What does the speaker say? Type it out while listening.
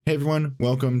Hey everyone,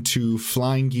 welcome to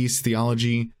Flying Geese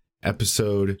Theology,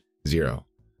 episode 0.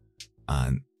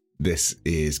 This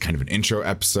is kind of an intro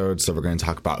episode, so we're going to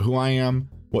talk about who I am,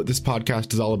 what this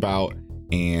podcast is all about,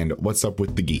 and what's up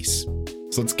with the geese.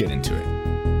 So let's get into it.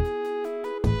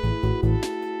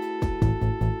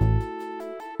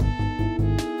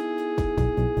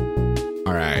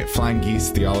 All right, Flying Geese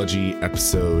Theology,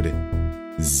 episode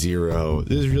 0.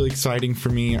 This is really exciting for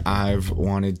me. I've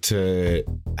wanted to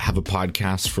have a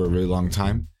podcast for a really long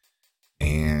time,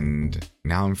 and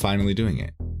now I'm finally doing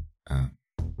it.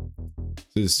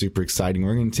 This is super exciting.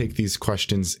 We're going to take these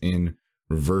questions in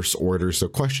reverse order. So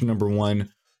question number 1,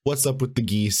 what's up with the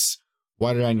geese?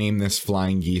 Why did I name this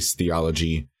Flying Geese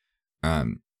Theology?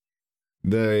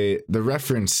 The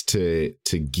reference to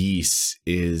geese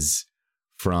is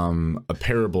from a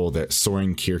parable that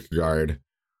Søren Kierkegaard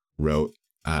wrote.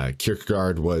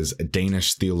 Kierkegaard was a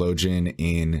Danish theologian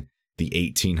in the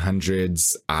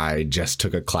 1800s. I just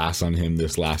took a class on him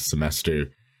this last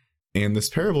semester, and this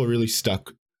parable really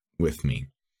stuck with me.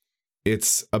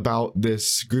 It's about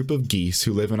this group of geese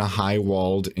who live in a high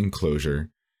walled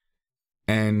enclosure,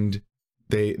 and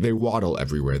they waddle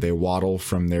everywhere. They waddle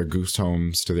from their goose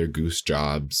homes to their goose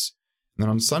jobs. And then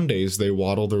on Sundays, they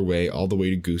waddle their way all the way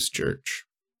to goose church.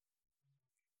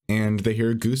 And they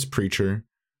hear a goose preacher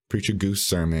preach a goose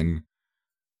sermon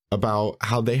about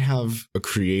how they have a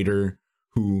creator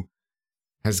who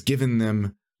has given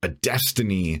them a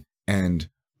destiny and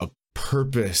a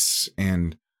purpose,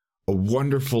 and a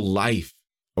wonderful life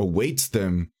awaits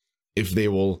them if they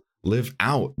will live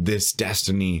out this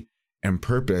destiny and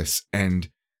purpose. And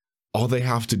all they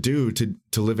have to do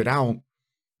to live it out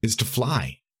is to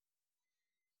fly.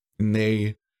 And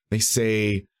they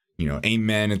say,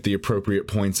 amen at the appropriate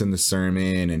points in the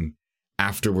sermon, and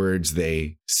afterwards,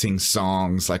 they sing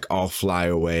songs like I'll Fly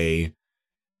Away,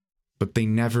 but they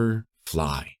never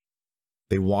fly.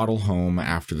 They waddle home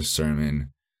after the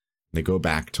sermon. They go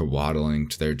back to waddling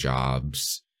to their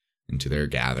jobs and to their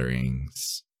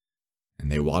gatherings,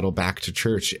 and they waddle back to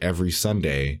church every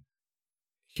Sunday,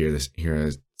 hear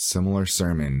a similar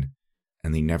sermon,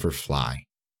 and they never fly.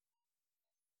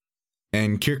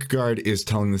 And Kierkegaard is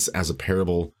telling this as a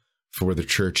parable for the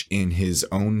church in his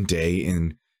own day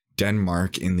in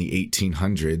Denmark in the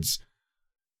 1800s,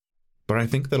 but I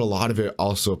think that a lot of it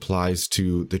also applies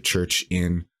to the church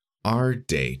in our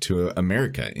day, to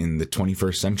America in the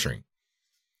 21st century.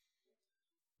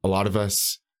 A lot of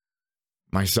us,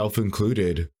 myself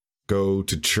included, go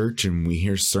to church and we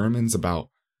hear sermons about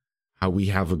how we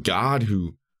have a God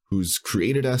who's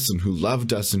created us and who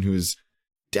loved us and who's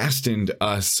destined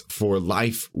us for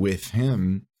life with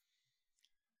him.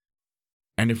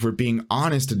 And if we're being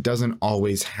honest, it doesn't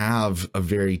always have a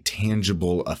very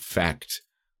tangible effect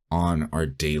on our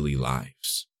daily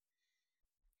lives.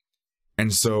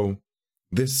 And so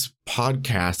this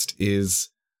podcast is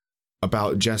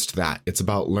about just that. It's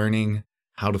about learning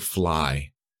how to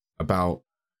fly, about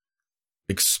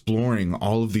exploring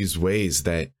all of these ways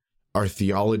that our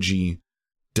theology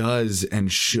does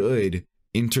and should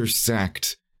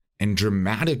intersect and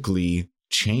dramatically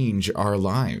change our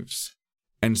lives.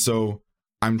 And so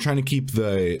I'm trying to keep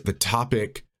the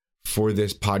topic for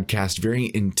this podcast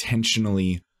very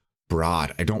intentionally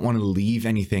broad. I don't want to leave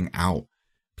anything out,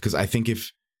 because I think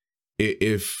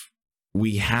if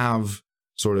we have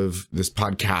sort of this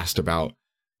podcast about,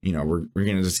 we're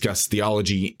going to discuss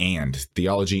theology and this,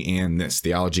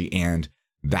 theology and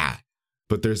that,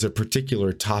 but there's a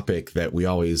particular topic that we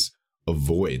always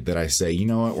avoid that I say, you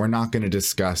know what, we're not going to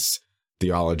discuss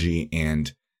theology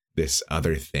and this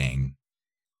other thing.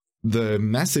 The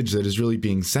message that is really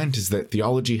being sent is that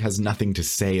theology has nothing to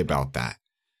say about that.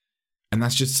 And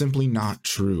that's just simply not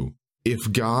true.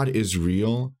 If God is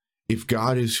real, if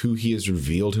God is who he has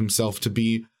revealed himself to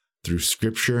be through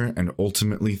scripture and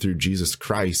ultimately through Jesus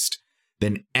Christ,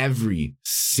 then every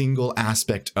single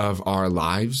aspect of our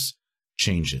lives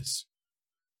changes.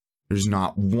 There's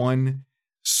not one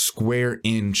square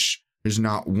inch, there's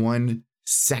not 1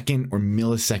 second or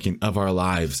millisecond of our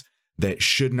lives that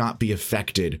should not be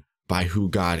affected by who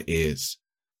God is.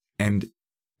 And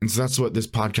so that's what this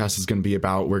podcast is going to be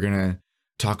about. We're going to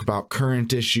talk about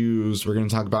current issues. We're going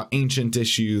to talk about ancient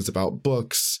issues, about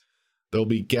books. There'll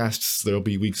be guests. There'll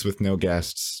be weeks with no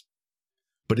guests.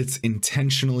 But it's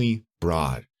intentionally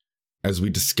broad as we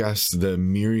discuss the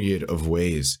myriad of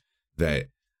ways that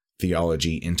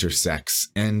theology intersects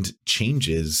and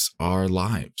changes our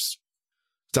lives.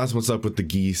 That's what's up with the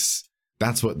geese.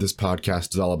 That's what this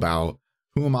podcast is all about.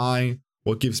 Who am I?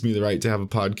 What gives me the right to have a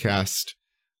podcast?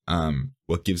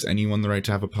 What gives anyone the right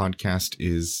to have a podcast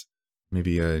is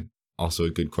maybe also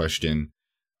a good question.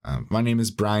 My name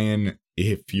is Brian.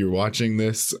 if you're watching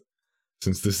this,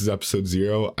 since this is episode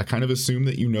 0, I kind of assume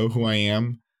that you know who I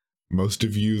am. Most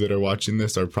of you that are watching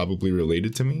this are probably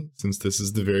related to me, since this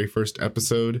is the very first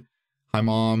episode. Hi,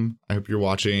 Mom. I hope you're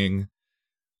watching.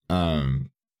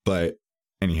 But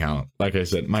anyhow, like I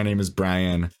said, my name is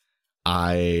Brian.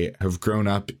 I have grown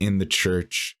up in the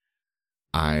church.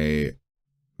 I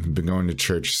have been going to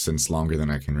church since longer than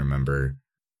I can remember.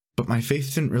 But my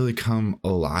faith didn't really come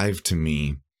alive to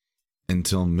me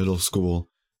until middle school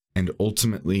and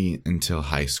ultimately until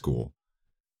high school.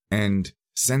 And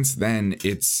since then,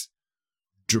 it's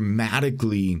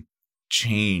dramatically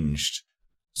changed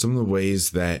some of the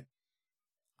ways that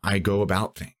I go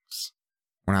about things.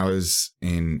 When I was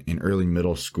in early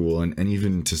middle school and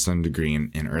even to some degree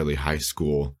in early high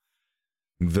school,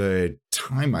 the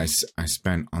time I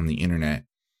spent on the internet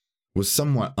was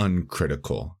somewhat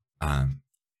uncritical.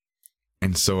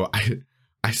 And so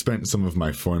I spent some of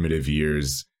my formative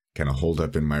years kind of holed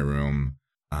up in my room,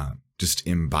 just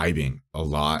imbibing a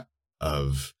lot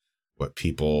of what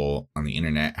people on the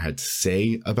internet had to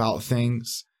say about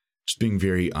things, just being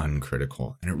very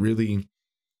uncritical. And it really,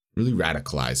 really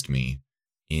radicalized me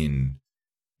in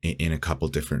a couple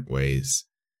different ways.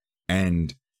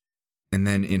 And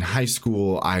then in high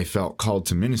school, I felt called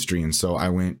to ministry. And so I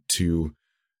went to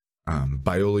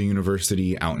Biola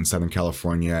University out in Southern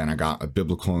California, and I got a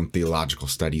biblical and theological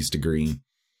studies degree.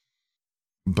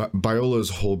 But Biola's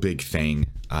whole big thing,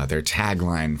 their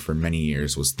tagline for many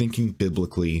years was thinking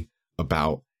biblically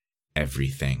about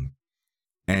everything.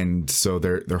 And so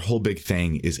their whole big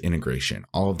thing is integration.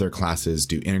 All of their classes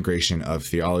do integration of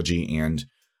theology and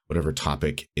whatever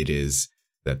topic it is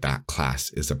that class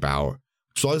is about.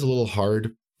 It's always a little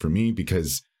hard for me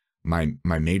because my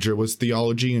major was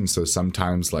theology. And so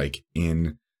sometimes like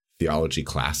in theology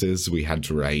classes, we had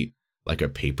to write like a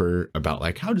paper about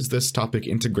like, how does this topic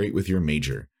integrate with your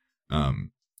major? I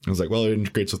was like, well, it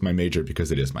integrates with my major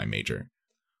because it is my major.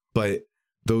 But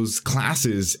those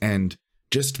classes and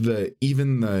just the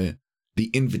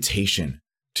invitation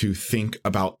to think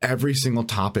about every single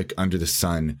topic under the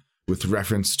sun with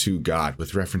reference to God,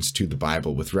 with reference to the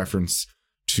Bible, with reference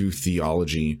to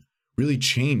theology, really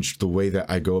changed the way that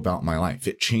I go about my life.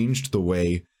 It changed the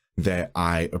way that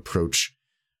I approach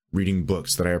reading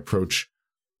books, that I approach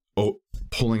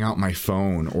pulling out my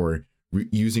phone or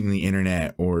using the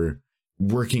internet or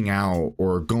working out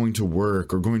or going to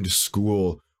work or going to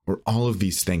school or all of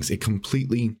these things. It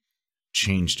completely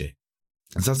changed it.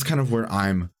 And so that's kind of where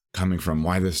I'm coming from,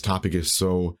 why this topic is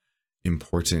so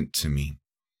important to me.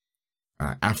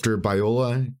 After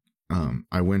Biola,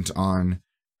 I went on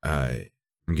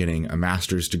getting a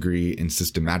master's degree in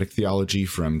systematic theology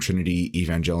from Trinity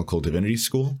Evangelical Divinity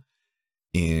School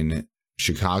in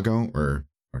Chicago, or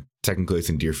technically it's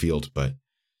in Deerfield, but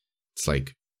it's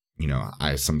like,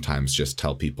 I sometimes just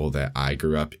tell people that I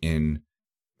grew up in,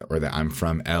 or that I'm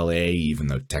from LA, even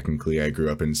though technically I grew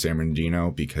up in San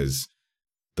Bernardino, because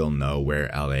they'll know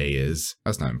where LA is.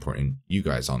 That's not important. You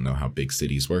guys all know how big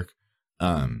cities work.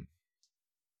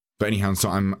 But anyhow, so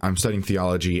I'm studying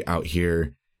theology out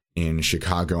here in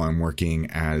Chicago. I'm working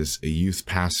as a youth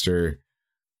pastor.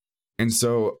 And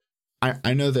so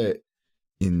I know that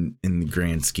in the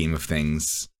grand scheme of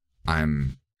things,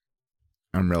 I'm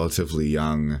relatively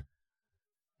young.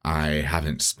 I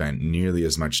haven't spent nearly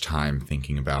as much time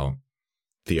thinking about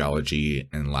theology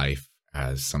and life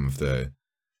as some of the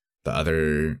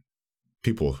other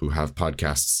people who have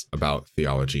podcasts about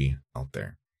theology out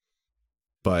there.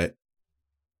 But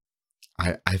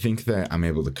I think that I'm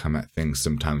able to come at things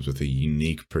sometimes with a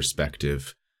unique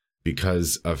perspective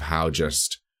because of how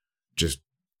just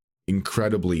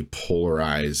incredibly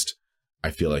polarized I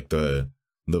feel like the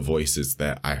voices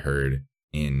that I heard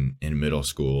in middle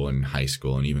school and high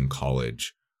school and even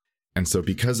college. And so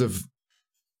because of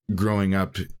growing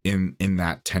up in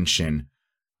that tension,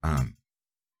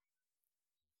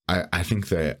 I think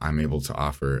that I'm able to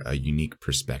offer a unique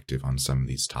perspective on some of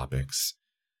these topics.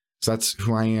 So that's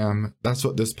who I am. That's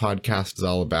what this podcast is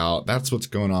all about. That's what's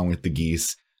going on with the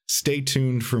geese. Stay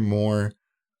tuned for more.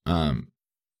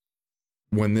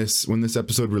 When this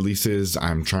episode releases,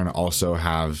 I'm trying to also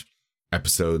have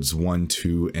episodes 1,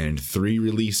 2, and 3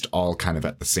 released all kind of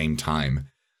at the same time,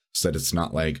 so that it's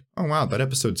not like, oh wow, that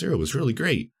episode 0 was really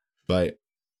great, but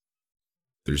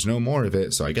there's no more of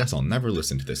it, so I guess I'll never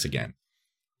listen to this again.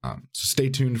 So stay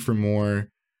tuned for more.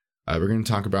 We're going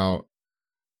to talk about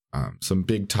some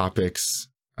big topics.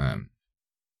 I'm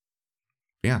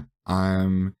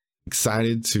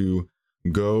excited to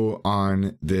go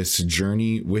on this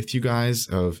journey with you guys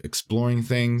of exploring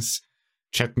things.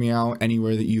 Check me out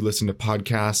anywhere that you listen to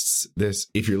podcasts.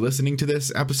 If you're listening to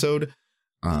this episode,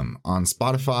 on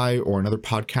Spotify or another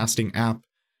podcasting app.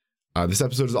 This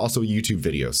episode is also a YouTube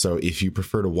video, so if you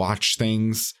prefer to watch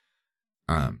things,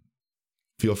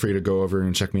 feel free to go over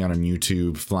and check me out on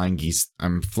YouTube. Flying Geese.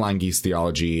 I'm Flying Geese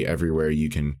Theology everywhere you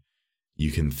can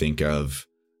think of.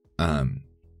 But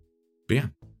yeah,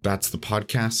 that's the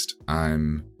podcast.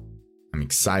 I'm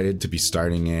excited to be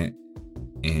starting it,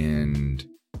 and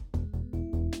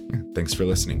yeah, thanks for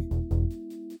listening.